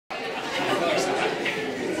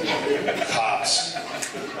cops.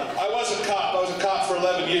 I was a cop. I was a cop for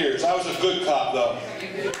 11 years. I was a good cop, though.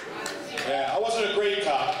 Yeah, I wasn't a great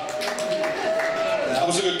cop. I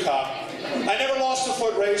was a good cop. I never lost a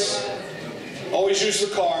foot race. Always used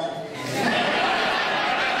the car.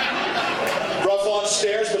 Rough on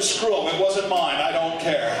stairs, but screw them. It wasn't mine. I don't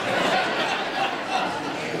care.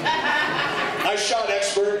 I shot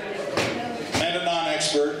expert and a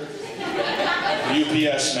non-expert.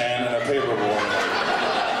 UPS man and a paperboy.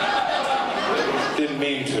 Didn't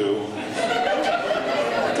mean to.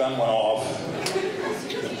 Gun went off.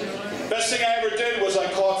 Best thing I ever did was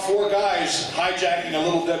I caught 4 guys hijacking a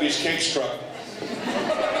Little Debbie's Cakes truck.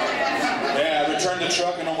 Yeah, I returned the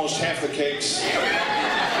truck and almost half the cakes.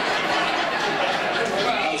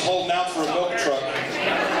 I was holding out for a milk truck.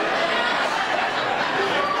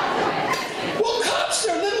 Well, cops,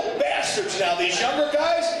 they're little bastards now. These younger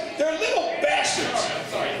guys, they're little bastards.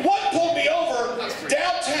 One pulled me over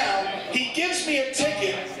downtown. He gives me a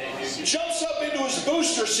ticket, jumps up into his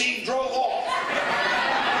booster seat and drove off.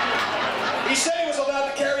 He said he was allowed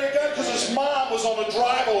to carry a gun because his mom was on a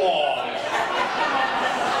drive-along.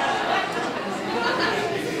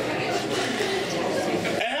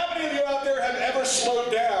 And how many of you out there have ever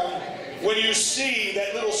slowed down when you see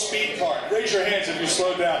that little speed cart? Raise your hands if you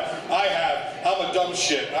slowed down. I have. I'm a dumb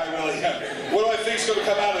shit. I really am. What do I think's going to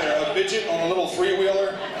come out of there? A midget on a little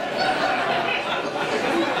three-wheeler?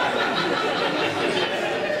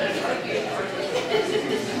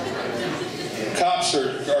 Cops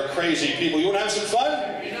are crazy people. You want to have some fun?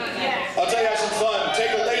 I'll tell you, have some fun.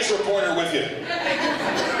 Take a laser pointer with you.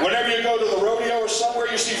 Whenever you go to the rodeo or somewhere,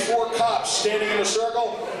 you see 4 cops standing in a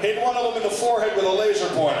circle. Hit one of them in the forehead with a laser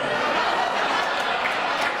pointer.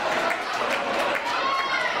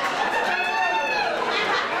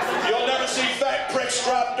 You'll never see fat pricks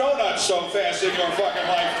drop donuts so fast in your fucking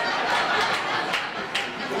life.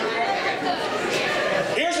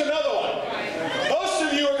 Here's another one. Most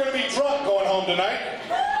of you are going to be drunk going home tonight.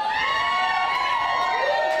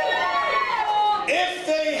 If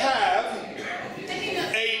they have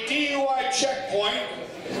a DUI checkpoint,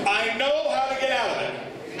 I know how to get out of it.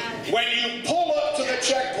 When you pull up to the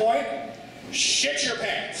checkpoint, shit your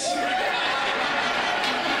pants.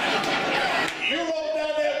 You roll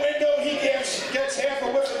down that window, he gets half a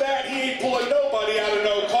whiff of that, he ain't pulling nobody out of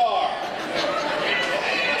no car.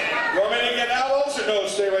 You want me to get out of those or no?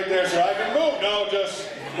 Stay right there, sir. I can move. No, just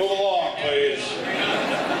move along, please.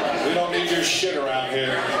 We don't need your shit around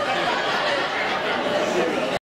here.